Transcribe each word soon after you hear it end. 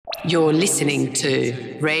You're listening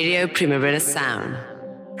to Radio Primavera Sound,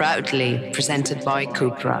 proudly presented by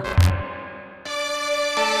Cupra.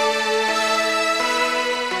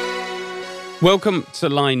 Welcome to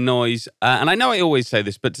Line Noise. And I know I always say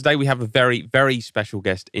this, but today we have a very, very special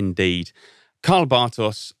guest indeed. Karl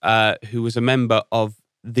Bartos, who was a member of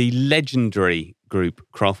the legendary group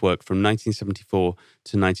Kraftwerk from 1974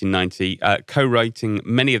 to 1990, co-writing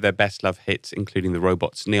many of their best love hits, including The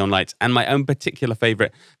Robots, Neon Lights, and my own particular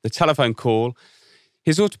favourite, The Telephone Call.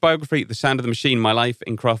 His autobiography, The Sound of the Machine, My Life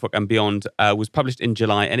in Kraftwerk and Beyond, was published in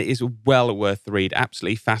July, and it is well worth the read.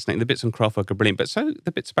 Absolutely fascinating. The bits on Kraftwerk are brilliant, but so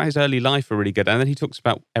the bits about his early life are really good. And then he talks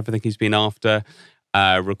about everything he's been after,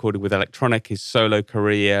 recorded with electronic, his solo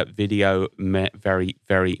career, video, very,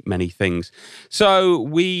 very many things. So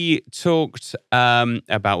we talked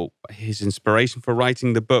about his inspiration for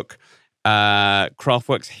writing the book,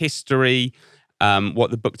 Kraftwerk's history,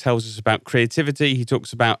 what the book tells us about creativity. He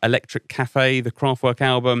talks about Electric Cafe, the Kraftwerk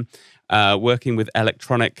album, working with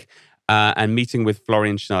electronic, and meeting with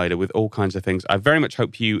Florian Schneider, with all kinds of things. I very much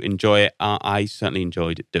hope you enjoy it. I certainly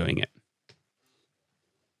enjoyed doing it.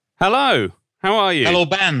 Hello, how are you? Hello,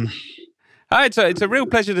 Ben. Hi, it's a real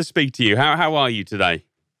pleasure to speak to you. How are you today?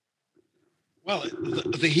 Well,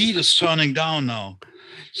 the heat is turning down now,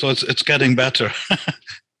 so it's getting better.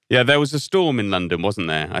 Yeah, there was a storm in London, wasn't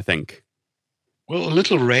there, I think? Well, a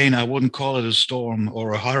little rain. I wouldn't call it a storm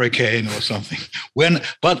or a hurricane or something.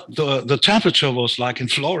 But the temperature was like in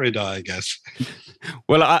Florida, I guess.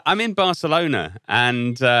 Well, I'm in Barcelona,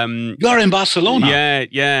 and you're in Barcelona.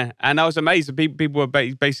 Yeah, and I was amazed. People were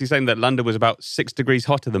basically saying that London was about 6 degrees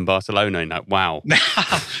hotter than Barcelona. And like, wow,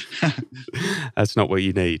 that's not what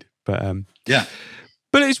you need. But yeah.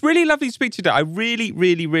 But it's really lovely to speak to you. I really,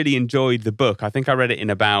 really, really enjoyed the book. I think I read it in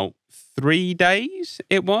about 3 days.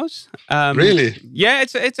 It was really, yeah.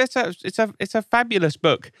 It's a fabulous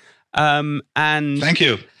book. And thank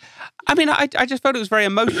you. I mean, I just felt it was very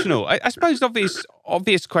emotional. I suppose the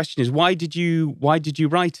obvious question is why did you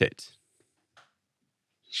write it?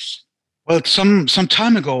 Well, some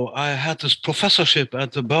time ago, I had this professorship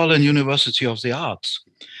at the Berlin University of the Arts,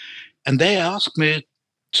 and they asked me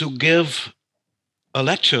to give a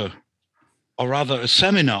lecture, or rather a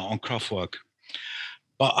seminar on Kraftwerk.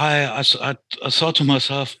 But I thought to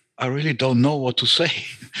myself, I really don't know what to say.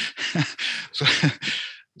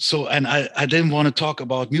 So I didn't want to talk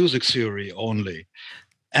about music theory only.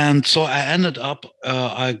 And so I ended up,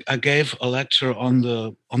 I gave a lecture on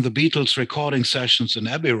the Beatles recording sessions in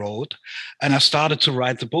Abbey Road, and I started to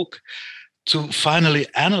write the book to finally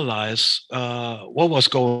analyze what was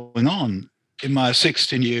going on in my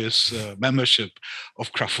 16 years membership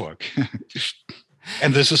of Kraftwerk.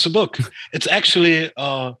 And this is a book. It's actually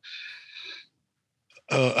a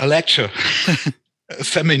lecture, a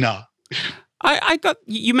seminar. I got.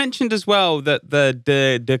 You mentioned as well that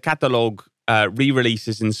the catalog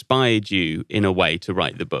re-releases inspired you in a way to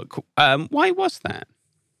write the book. Why was that?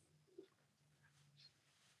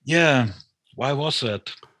 Yeah, why was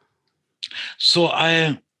that? So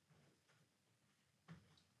I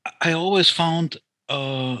always found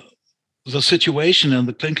the situation in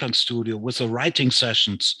the Klinklang studio with the writing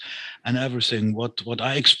sessions and everything, what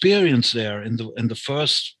I experienced there in the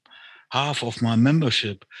first half of my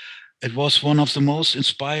membership, it was one of the most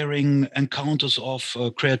inspiring encounters of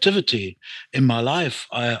creativity in my life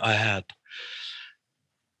I had.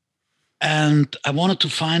 And I wanted to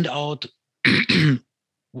find out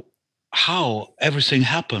how everything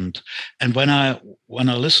happened. And when I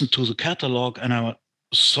listened to the catalog and I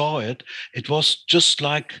saw it, it was just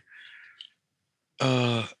like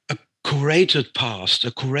a curated past,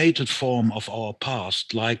 a curated form of our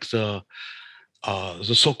past, like the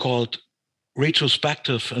so-called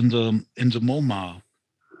retrospective in the MoMA,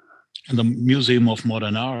 in the Museum of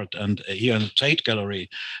Modern Art, and here in the Tate Gallery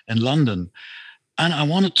in London. And I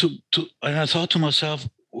wanted to and I thought to myself,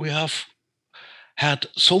 we have had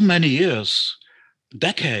so many years,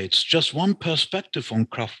 decades, just one perspective on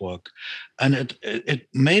Kraftwerk, and it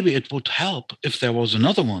maybe it would help if there was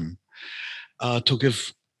another one to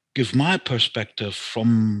give my perspective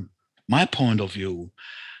from my point of view.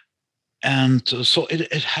 And so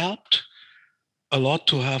it helped a lot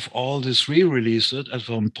to have all this re-released at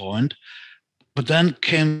one point, but then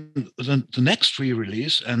came the next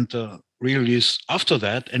re-release and the re-release after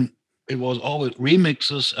that, and it was always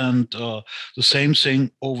remixes and the same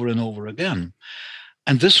thing over and over again.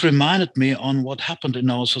 And this reminded me on what happened in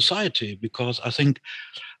our society, because I think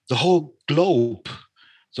the whole globe,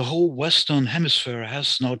 the whole Western hemisphere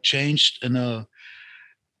has now changed in a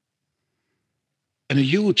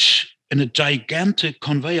gigantic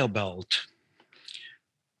conveyor belt.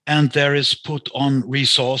 and there is put on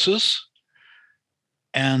resources,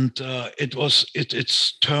 and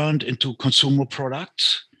it's turned into consumer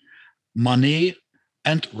products, money,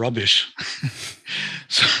 and rubbish.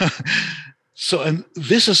 so, and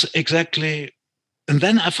this is exactly. And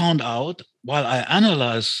then I found out, while I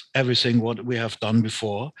analyze everything what we have done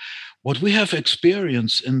before, what we have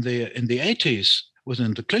experienced in the 80s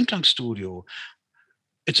within the Kling Klang studio,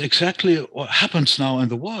 it's exactly what happens now in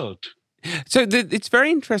the world. So it's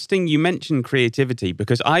very interesting you mentioned creativity,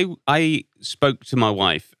 because I spoke to my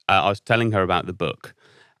wife. I was telling her about the book,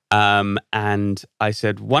 and I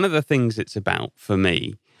said one of the things it's about for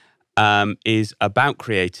me is about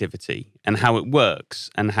creativity and how it works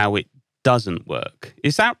and how it doesn't work.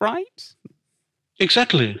 Is that right?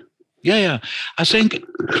 Exactly. Yeah. I think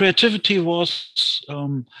creativity was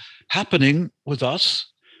happening with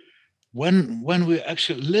us when we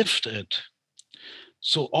actually lived it.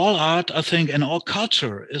 So all art, I think, and all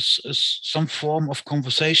culture is some form of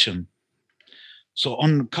conversation. So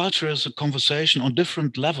on culture is a conversation on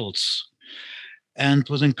different levels. And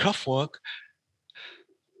within Kraftwerk,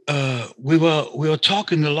 we were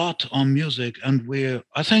talking a lot on music, and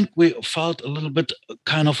I think we felt a little bit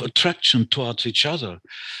kind of attraction towards each other,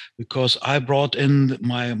 because I brought in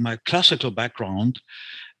my classical background,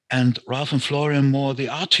 and Ralph and Florian more the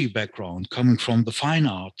arty background coming from the fine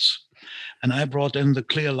arts, and I brought in the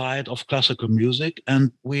clear light of classical music,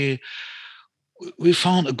 and we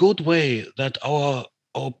found a good way that our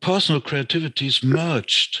personal creativities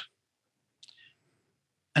merged.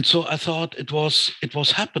 And so I thought it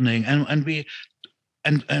was happening, and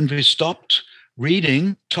we stopped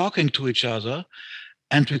reading, talking to each other,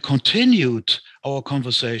 and we continued our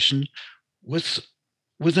conversation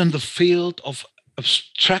within the field of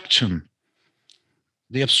abstraction,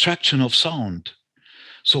 the abstraction of sound.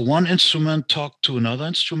 So one instrument talked to another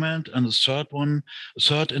instrument, and the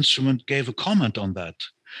third instrument gave a comment on that.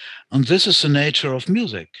 And this is the nature of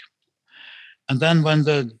music. And then when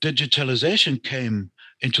the digitalization came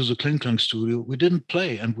into the Kling Klang studio, we didn't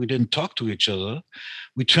play and we didn't talk to each other.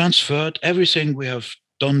 We transferred everything we have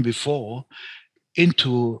done before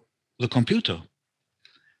into the computer.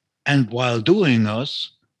 And while doing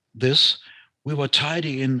this, we were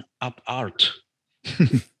tidying up art.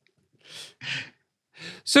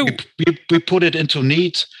 So we put it into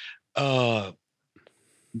neat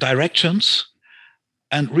directions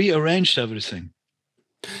and rearranged everything.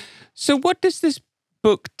 So what does this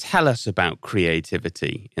book tell us about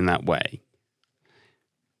creativity in that way?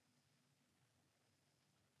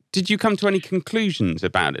 Did you come to any conclusions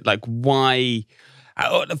about it? Like why,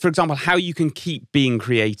 for example, how you can keep being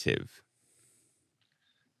creative?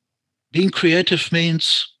 Being creative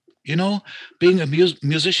means, being a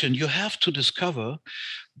musician, you have to discover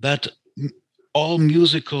that all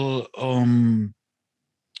musical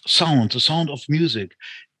sound, the sound of music,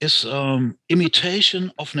 is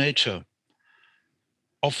imitation of nature,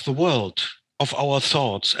 of the world, of our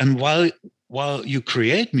thoughts. And while you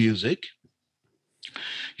create music,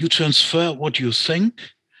 you transfer what you think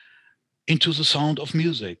into the sound of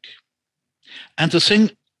music. And the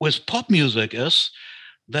thing with pop music is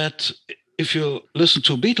that if you listen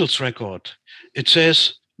to a Beatles record, it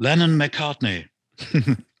says Lennon-McCartney.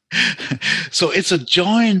 So it's a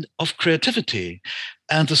joint of creativity.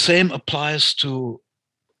 And the same applies to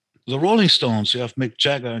the Rolling Stones. You have Mick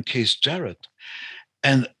Jagger and Keith Jarrett.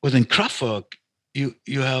 And within Kraftwerk,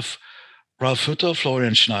 you have Ralf Hütter,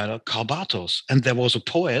 Florian Schneider, Karl Bartos. And there was a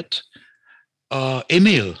poet,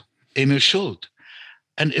 Emil Schult.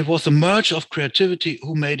 And it was the merge of creativity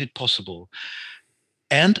who made it possible.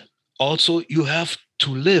 And also, you have to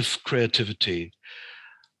live creativity.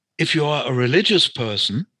 If you are a religious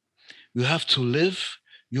person, you have to live,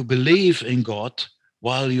 you believe in God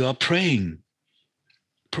while you are praying.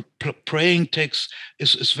 Praying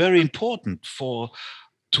is very important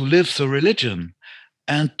to live the religion.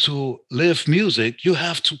 And to live music, you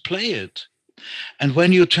have to play it. And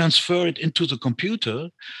when you transfer it into the computer,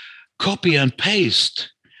 copy and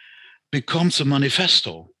paste becomes a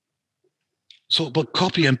manifesto. So, but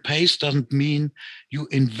copy and paste doesn't mean you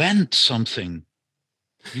invent something.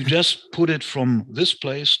 You just put it from this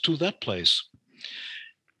place to that place.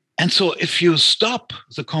 And so if you stop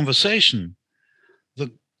the conversation,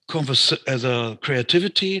 the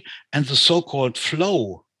creativity and the so-called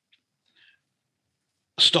flow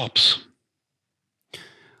stops.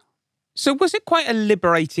 So was it quite a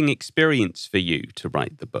liberating experience for you to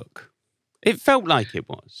write the book? It felt like it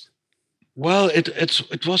was. Well,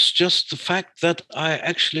 it was just the fact that I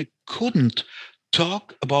actually couldn't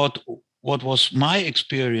talk about what was my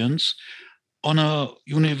experience on a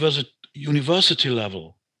university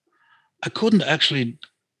level. I couldn't actually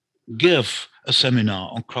give a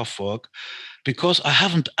seminar on Kraftwerk because I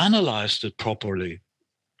haven't analyzed it properly.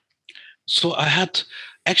 So I had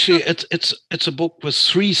actually it's a book with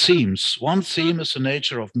three themes. One theme is the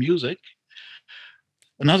nature of music.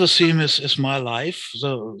 Another theme is my life,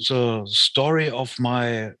 the story of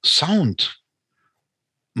my sound,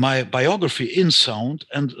 my biography in sound,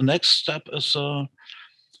 and the next step is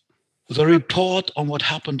the report on what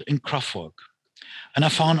happened in Kraftwerk. And I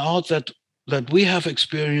found out that we have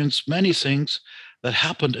experienced many things that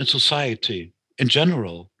happened in society in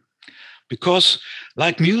general, because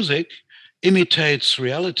like music imitates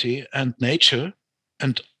reality and nature,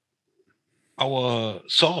 and our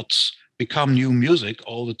thoughts become new music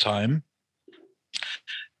all the time.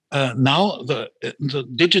 Now the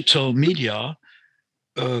digital media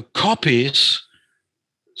copies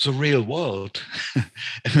the real world.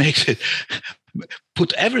 It makes it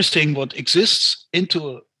put everything what exists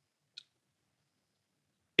into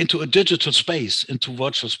a digital space, into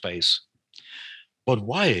virtual space. But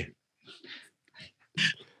why?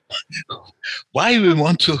 Why we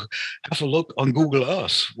want to have a look on Google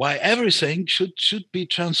Earth? Why everything should be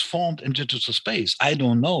transformed in digital space? I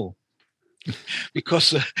don't know.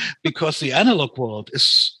 because the analog world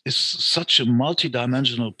is such a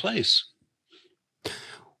multi-dimensional place.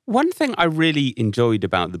 One thing I really enjoyed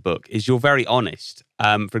about the book is you're very honest.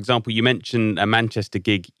 For example, you mentioned a Manchester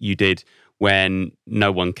gig you did when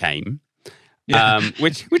no one came,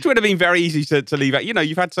 which would have been very easy to leave out. You know,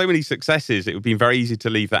 you've had so many successes; it would be very easy to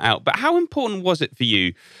leave that out. But how important was it for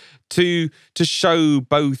you to show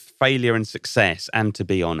both failure and success, and to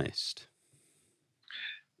be honest?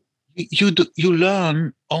 You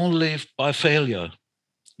learn only by failure.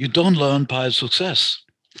 You don't learn by success.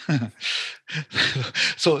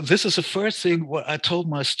 So this is the first thing what I told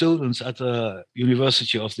my students at the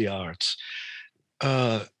University of the Arts.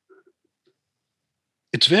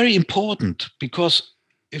 It's very important, because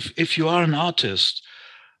if you are an artist,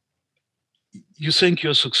 you think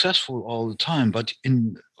you're successful all the time, but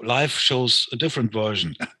in life shows a different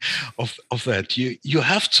version of that. You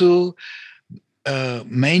have to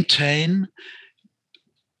maintain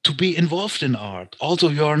to be involved in art, although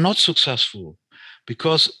you are not successful,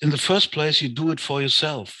 because in the first place you do it for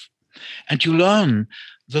yourself, and you learn.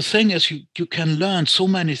 The thing is, you can learn so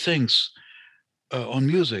many things on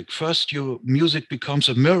music. First, your music becomes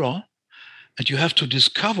a mirror, and you have to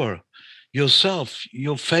discover yourself,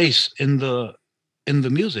 your face in the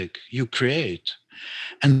music you create,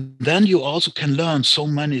 and then you also can learn so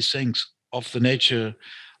many things of the nature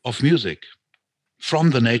of music,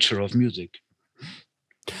 from the nature of music.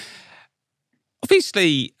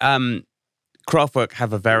 Obviously, Kraftwerk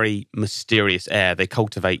have a very mysterious air. They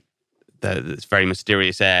cultivate this very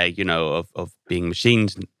mysterious air, you know, of being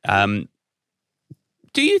machines.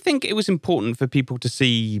 Do you think it was important for people to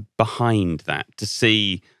see behind that, to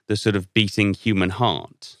see the sort of beating human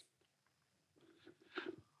heart?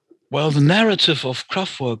 Well, the narrative of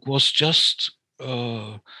Kraftwerk was just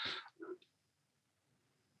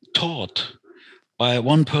taught by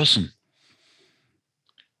one person.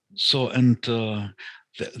 So, and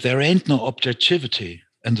there ain't no objectivity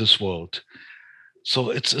in this world.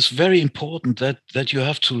 So it's very important that you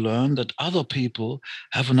have to learn that other people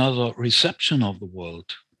have another reception of the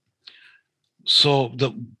world. So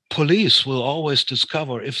the police will always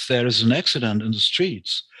discover if there is an accident in the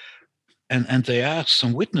streets, and they ask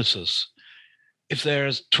some witnesses. If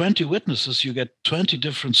there's 20 witnesses, you get 20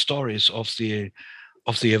 different stories of the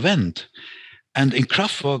event. And in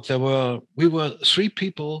Kraftwerk, we were three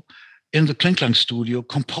people in the Klingklang studio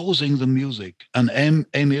composing the music. And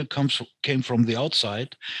Emil came from the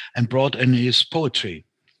outside and brought in his poetry.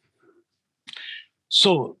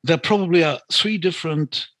 So there probably are three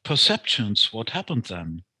different perceptions what happened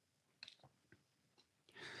then.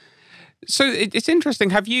 So it's interesting.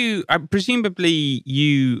 Have you, presumably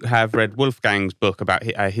you have read Wolfgang's book about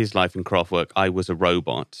his life in Kraftwerk, I Was a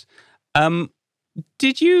Robot.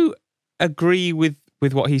 Did you agree with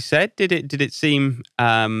what he said? Did it seem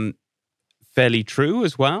fairly true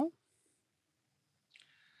as well?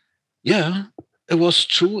 Yeah, it was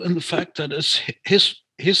true in the fact that it's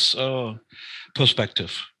his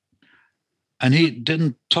perspective, and he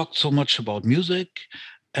didn't talk so much about music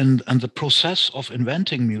and the process of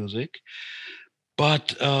inventing music,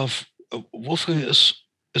 but Wolfgang is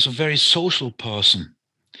a very social person.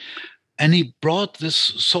 And he brought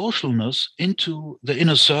this socialness into the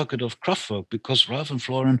inner circuit of Kraftwerk, because Ralph and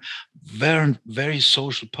Florian weren't very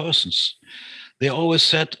social persons. They always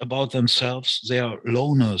said about themselves they are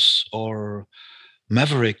loners or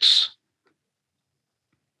mavericks.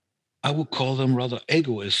 I would call them rather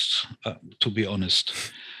egoists, to be honest.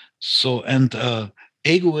 So, and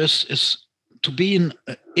egoist is to be an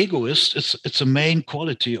egoist. It's a main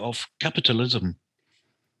quality of capitalism.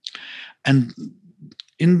 And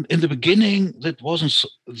in the beginning, that wasn't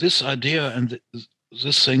this idea, and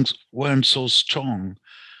these things weren't so strong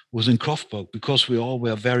within Kraftwerk because we all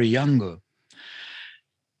were very younger.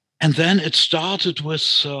 And then it started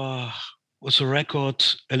with a record,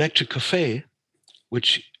 Electric Cafe,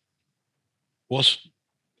 which was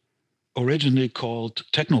originally called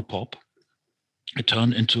Technopop. It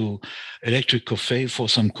turned into Electric Cafe for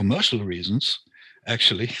some commercial reasons,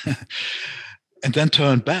 actually, and then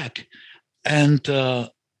turned back. And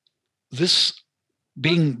this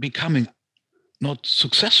becoming not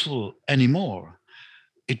successful anymore,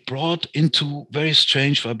 it brought into very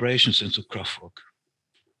strange vibrations into Kraftwerk,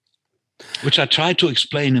 which I try to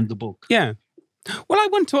explain in the book. Yeah. Well, I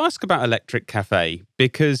want to ask about Electric Cafe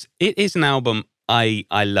because it is an album I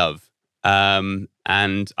love. And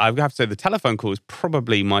I have to say the telephone call is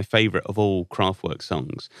probably my favorite of all Kraftwerk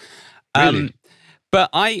songs. Really? But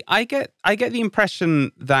I get the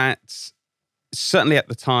impression that certainly at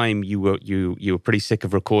the time you were pretty sick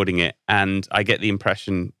of recording it, and I get the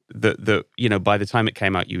impression that you know, by the time it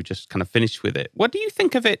came out you just kind of finished with it. What do you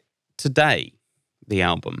think of it today, the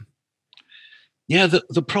album? Yeah,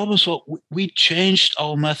 the problem is we changed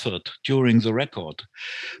our method during the record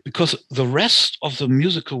because the rest of the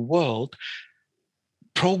musical world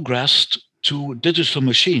progressed to digital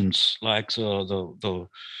machines like the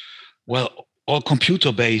all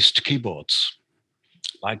computer-based keyboards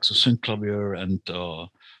like the Synclavier and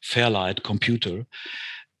Fairlight computer.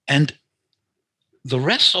 And the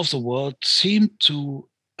rest of the world seemed to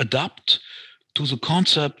adapt to the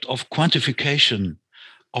concept of quantification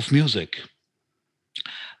of music.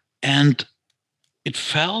 And it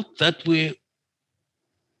felt that we're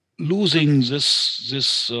losing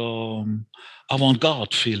this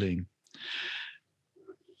avant-garde feeling.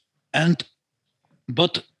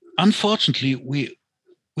 But unfortunately, we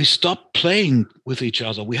stopped playing with each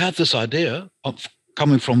other. We had this idea of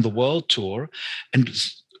coming from the world tour, and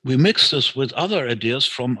we mixed this with other ideas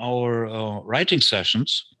from our writing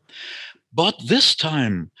sessions. But this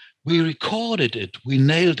time, we recorded it. We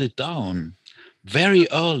nailed it down very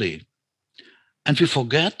early. And we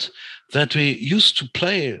forget that we used to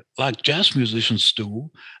play like jazz musicians do,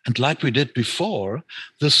 and like we did before,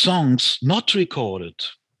 the songs not recorded.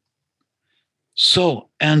 So,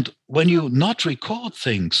 and when you not record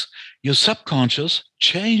things, your subconscious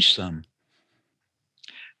change them.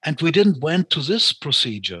 And we didn't went to this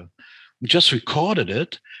procedure. We just recorded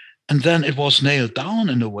it, and then it was nailed down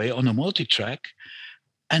in a way on a multi-track,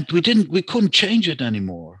 and we couldn't change it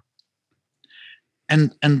anymore.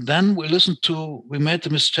 And then we made the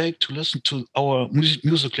mistake to listen to our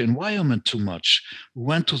musical environment too much. We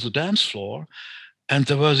went to the dance floor, and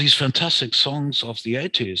there were these fantastic songs of the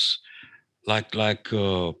 80s, like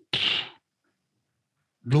Blue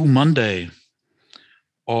Monday,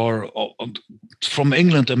 or from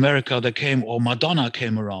England, America, or Madonna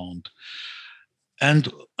came around. And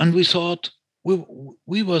we thought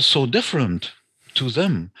we were so different to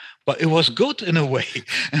them, but it was good in a way.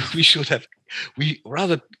 And we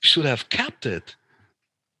rather should have kept it.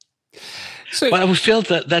 But we felt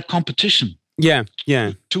that competition. Yeah.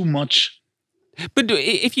 Too much. But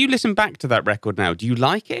if you listen back to that record now, do you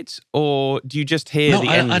like it, or do you just hear the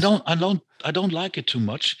end? I don't like it too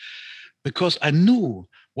much, because I knew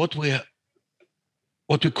what we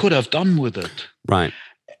could have done with it. Right.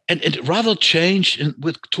 And it rather changed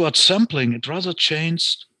towards sampling. It rather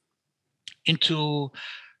changed into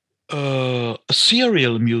a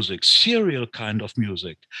serial kind of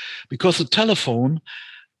music, because the telephone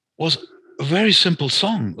was a very simple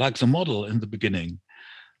song, like The Model in the beginning.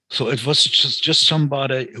 So it was just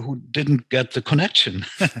somebody who didn't get the connection.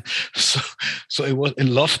 so he was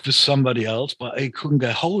in love with somebody else, but he couldn't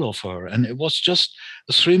get hold of her. And it was just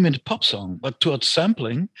a 3-minute pop song. But towards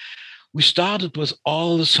sampling, we started with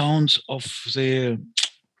all the sounds of the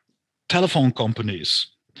telephone companies.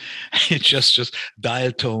 It just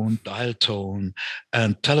dial tone,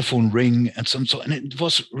 and telephone ring, and and it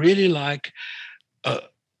was really like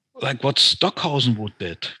what Stockhausen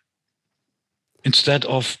did. Instead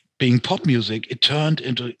of being pop music, it turned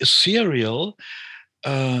into a serial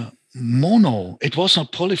mono. It was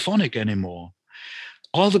not polyphonic anymore.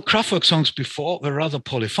 All the Kraftwerk songs before were rather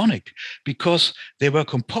polyphonic because they were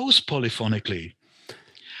composed polyphonically,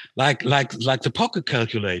 like the Pocket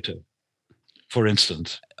Calculator, for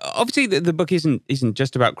instance. Obviously, the book isn't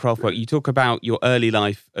just about Kraftwerk. You talk about your early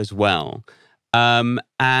life as well. And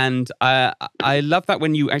I love that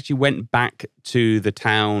when you actually went back to the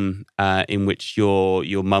town in which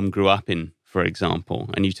your mum grew up in for example,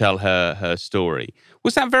 and you tell her story.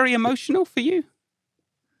 Was that very emotional for you?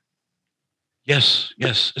 Yes,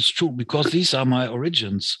 it's true, because these are my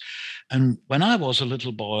origins. And when I was a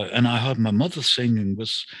little boy and I heard my mother singing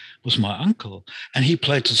with my uncle, and he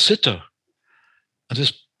played the sitar,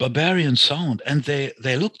 this barbarian sound, and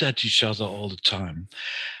they looked at each other all the time.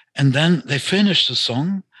 And then they finished the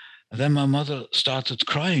song, and then my mother started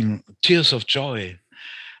crying, tears of joy,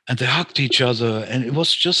 and they hugged each other, and it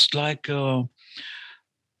was just like a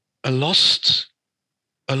lost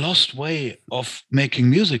way of making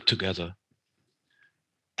music together.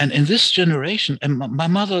 And in this generation, and my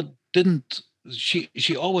mother didn't,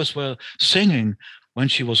 she always were singing when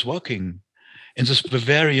she was working in this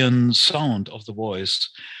Bavarian sound of the voice.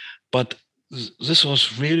 But this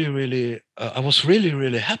was really, really, I was really,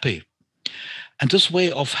 really happy. And this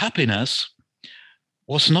way of happiness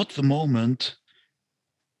was not the moment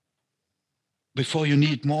before you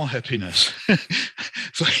need more happiness.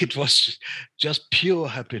 So it was just pure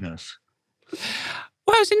happiness.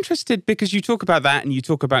 Well, I was interested because you talk about that and you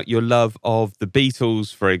talk about your love of the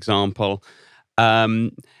Beatles, for example.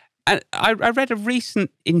 And I read a recent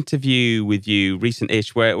interview with you,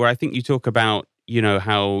 recent-ish, where I think you talk about, you know,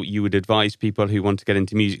 how you would advise people who want to get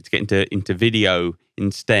into music to get into video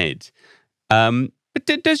instead. But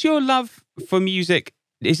does your love for music,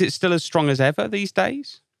 is it still as strong as ever these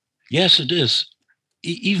days? Yes, it is.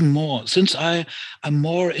 Even more, since I'm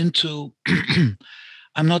more into,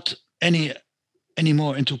 I'm not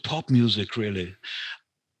anymore into pop music, really.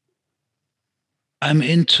 I'm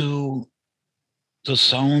into the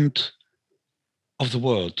sound of the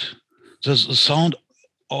world. There's a sound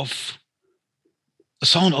of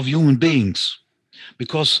human beings,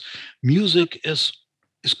 because music is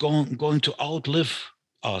going to outlive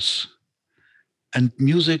us. And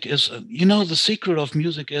music is, the secret of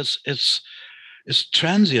music is it's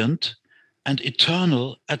transient and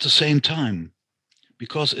eternal at the same time.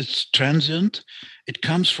 Because it's transient, it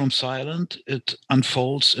comes from silence, it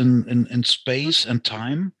unfolds in space and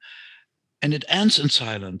time, and it ends in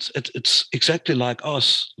silence. It's exactly like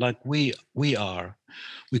us, like we are.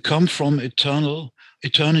 We come from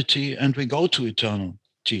eternity, and we go to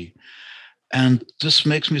eternity. And this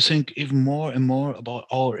makes me think even more and more about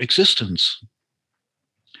our existence.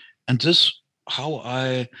 And this, how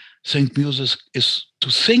I think music is, to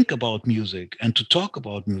think about music and to talk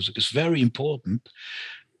about music is very important,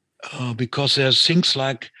 because there's things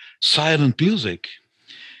like silent music.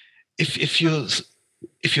 If you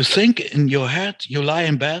think in your head, you lie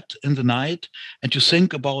in bed in the night and you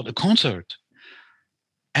think about a concert,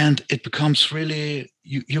 and it becomes really,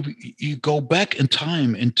 you go back in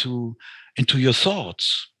time into your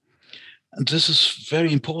thoughts. And this is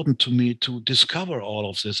very important to me, to discover all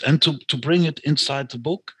of this and to bring it inside the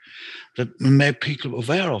book, that make people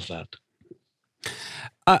aware of that.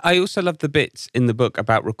 I also love the bits in the book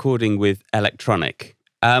about recording with electronic.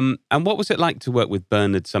 And what was it like to work with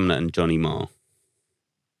Bernard Sumner and Johnny Marr?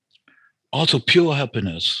 Also pure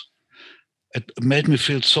happiness. It made me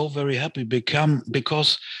feel so very happy,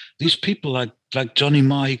 because these people like Johnny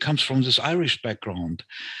Marr, he comes from this Irish background.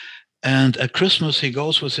 And at Christmas, he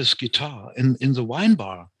goes with his guitar in the wine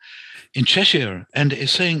bar in Cheshire, and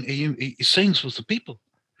he sings with the people.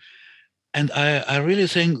 And I really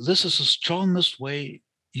think this is the strongest way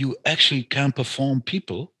you actually can perform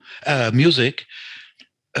music,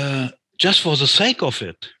 just for the sake of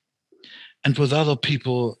it, and with other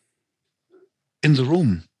people in the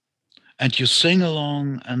room. And you sing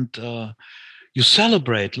along, and you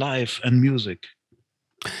celebrate life and music.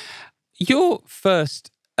 Your first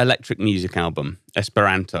electric music album,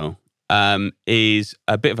 Esperanto, is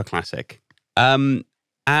a bit of a classic.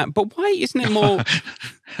 But why isn't it more?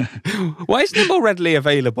 Why isn't it more readily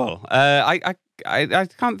available? I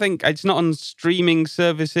can't think. It's not on streaming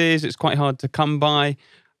services. It's quite hard to come by.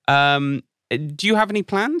 Do you have any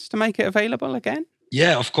plans to make it available again?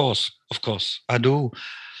 Yeah, of course, I do.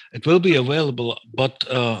 It will be available, but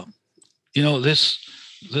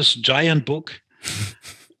this giant book,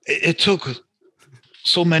 it took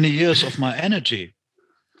so many years of my energy,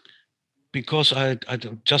 because I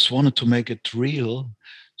just wanted to make it real.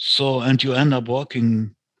 So, and you end up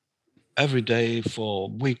working every day for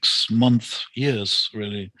weeks, months, years,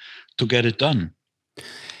 really, to get it done.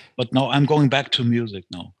 But now I'm going back to music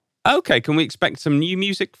now. Okay, can we expect some new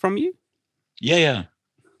music from you? Yeah.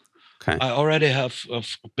 Okay. I already have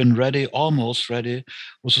been almost ready,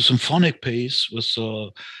 with a symphonic piece, with the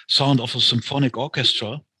sound of a symphonic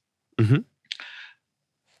orchestra. Mm-hmm.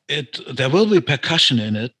 There will be percussion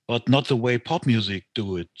in it, but not the way pop music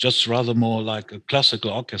do it, just rather more like a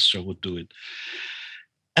classical orchestra would do it.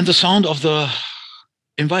 And the sound of the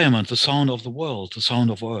environment, the sound of the world, the sound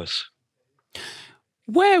of Earth.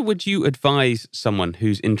 Where would you advise someone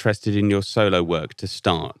who's interested in your solo work to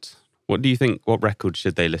start? What do you think? What record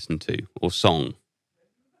should they listen to, or song?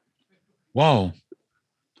 Wow.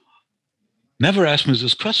 Never asked me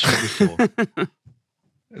this question before.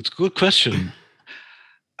 It's a good question.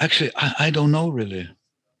 Actually, I don't know really.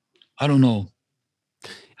 I don't know.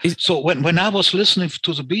 So when I was listening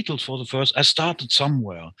to the Beatles for the first, I started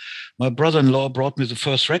somewhere. My brother-in-law brought me the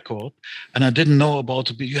first record, and I didn't know about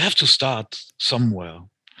the Beatles. You have to start somewhere,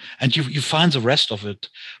 and you find the rest of it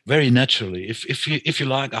very naturally. If you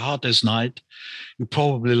like A Hard Day's Night, you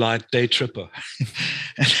probably like Day Tripper.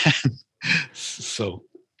 So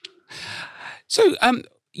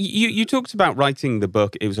you talked about writing the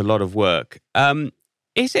book. It was a lot of work.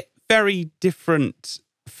 Is it very different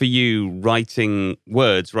for you writing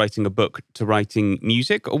words, writing a book, to writing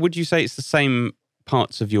music? Or would you say it's the same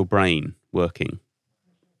parts of your brain working?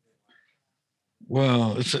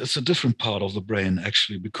 Well, it's a different part of the brain,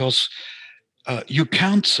 actually, because you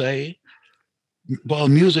can't say, well,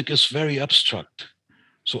 music is very abstract.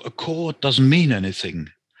 So a chord doesn't mean anything,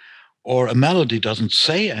 or a melody doesn't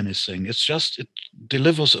say anything. It's just, it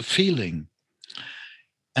delivers a feeling.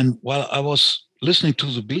 And while I was listening to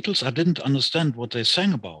the Beatles, I didn't understand what they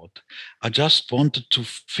sang about. I just wanted to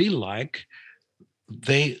feel like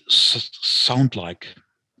they sound like.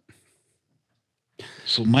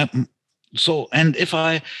 And if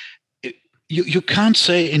you can't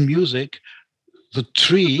say in music, the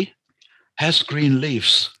tree has green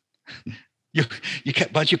leaves. you can,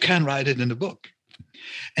 but you can write it in a book.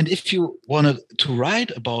 And if you wanted to write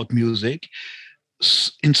about music,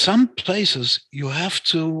 in some places you have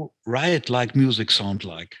to write like music sound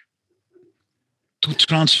like, to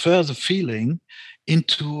transfer the feeling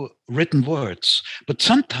into written words. But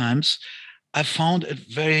sometimes I found it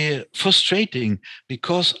very frustrating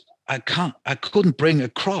because I couldn't bring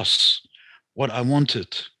across what I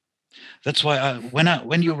wanted. That's why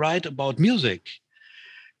when you write about music,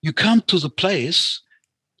 you come to the place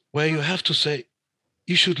where you have to say,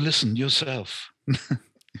 you should listen yourself.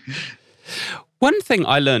 One thing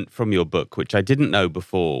I learned from your book, which I didn't know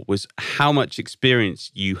before, was how much experience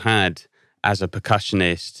you had as a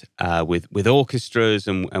percussionist with orchestras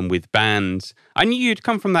and with bands. I knew you'd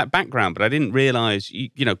come from that background, but I didn't realize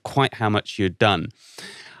quite how much you'd done.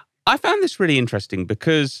 I found this really interesting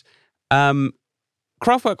because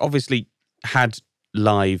Kraftwerk obviously had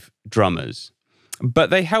live drummers, but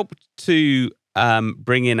they helped to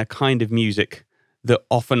bring in a kind of music that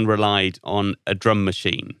often relied on a drum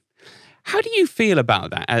machine. How do you feel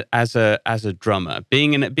about that as a drummer,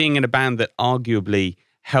 being in a band that arguably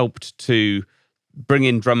helped to bring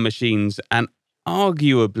in drum machines and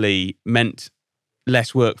arguably meant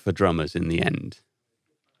less work for drummers in the end?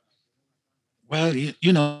 Well,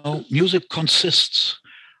 music consists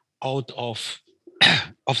out of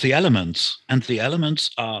the elements, and the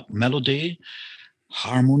elements are melody,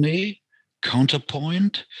 harmony,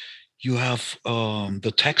 counterpoint. You have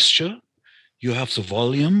the texture, you have the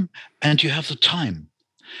volume, and you have the time.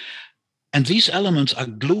 And these elements are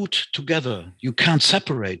glued together. You can't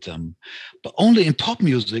separate them. But only in pop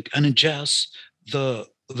music and in jazz, the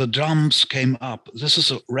drums came up. This is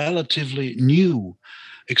a relatively new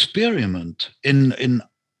experiment. In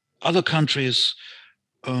other countries,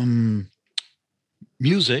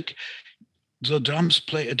 music, the drums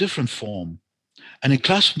play a different form. And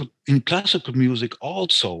in classical music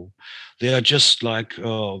also, they are just like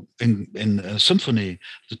in a symphony,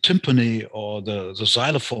 the timpani or the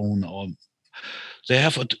xylophone, or they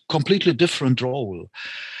have a completely different role.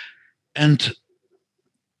 And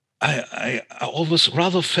I always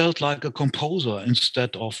rather felt like a composer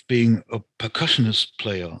instead of being a percussionist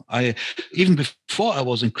player. Even before I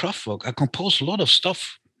was in Kraftwerk, I composed a lot of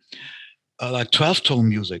stuff, like 12-tone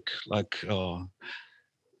music,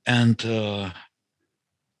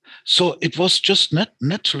 so it was just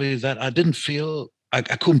naturally that I didn't feel I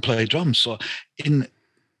couldn't play drums. So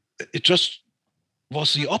it just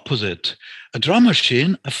was the opposite. A drum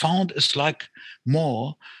machine I found is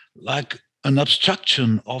more like an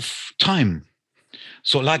abstraction of time.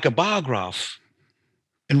 So like a bar graph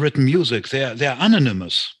in written music, they're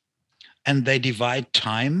anonymous, and they divide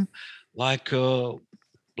time like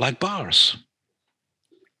bars.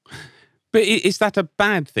 But is that a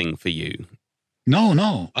bad thing for you?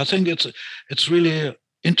 No. I think it's really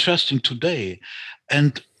interesting today,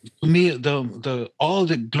 and to me, all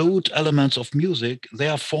the glued elements of music, they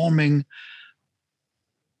are forming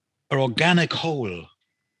an organic whole,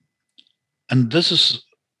 and this is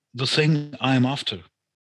the thing I'm after.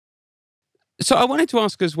 So I wanted to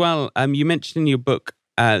ask as well. You mentioned in your book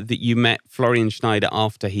that you met Florian Schneider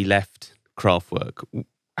after he left Kraftwerk.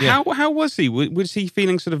 Yeah. How was he? Was he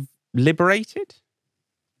feeling sort of liberated?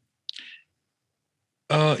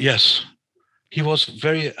 Yes, he was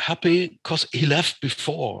very happy because he left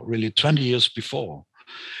before, really 20 years before.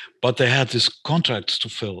 But they had these contracts to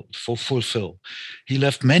fulfill. He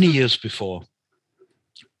left many years before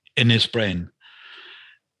in his brain.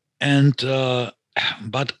 And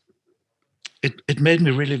but it made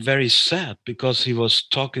me really very sad because he was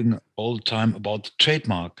talking all the time about the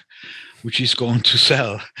trademark, which he's going to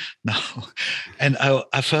sell now. And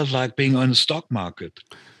I felt like being on the stock market.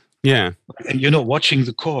 Yeah. And, watching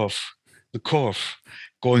the curve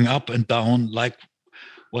going up and down, like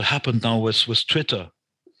what happened now with Twitter.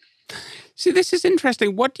 See, this is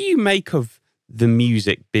interesting. What do you make of the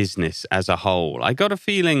music business as a whole? I got a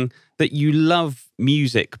feeling that you love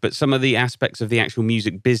music, but some of the aspects of the actual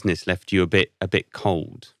music business left you a bit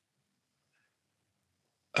cold.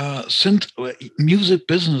 Since music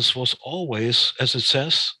business was always, as it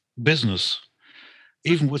says, business.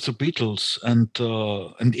 Even with the Beatles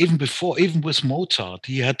and even before, even with Mozart,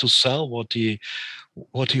 he had to sell what he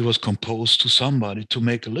was composed to somebody to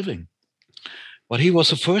make a living. But he was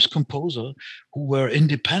the first composer who were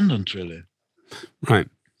independent, really. Right.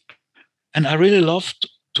 And I really loved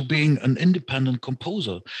to being an independent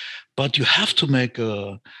composer. But you have to make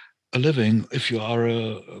a living if you are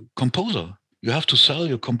a composer. You have to sell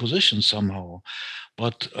your composition somehow.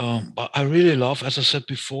 But I really love, as I said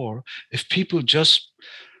before, if people just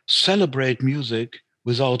celebrate music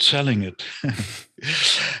without selling it.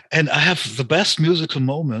 And I have the best musical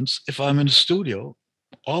moments if I'm in the studio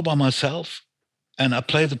all by myself and I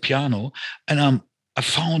play the piano and I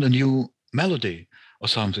found a new melody or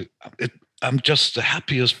something. I'm just the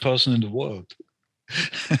happiest person in the world.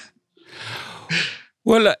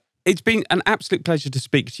 Well, it's been an absolute pleasure to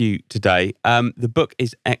speak to you today. The book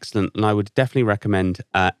is excellent, and I would definitely recommend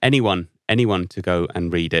anyone to go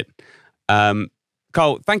and read it.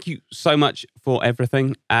 Carl, thank you so much for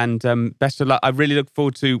everything, and best of luck. I really look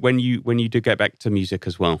forward to when you do get back to music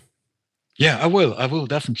as well. Yeah, I will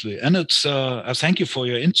definitely. And it's I thank you for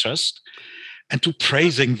your interest and to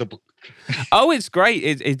praising the book. Oh, it's great.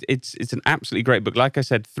 It's an absolutely great book. Like I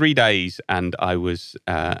said, 3 days, and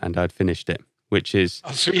I'd finished it. Which is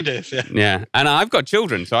 3 days, yeah. Yeah, and I've got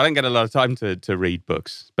children, so I don't get a lot of time to read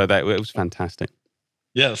books. But it was fantastic.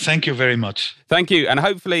 Yeah, thank you very much. Thank you, and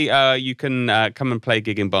hopefully you can come and play a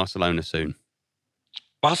gig in Barcelona soon.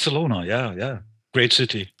 Barcelona, yeah, great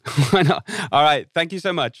city. Why not? All right, thank you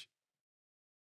so much.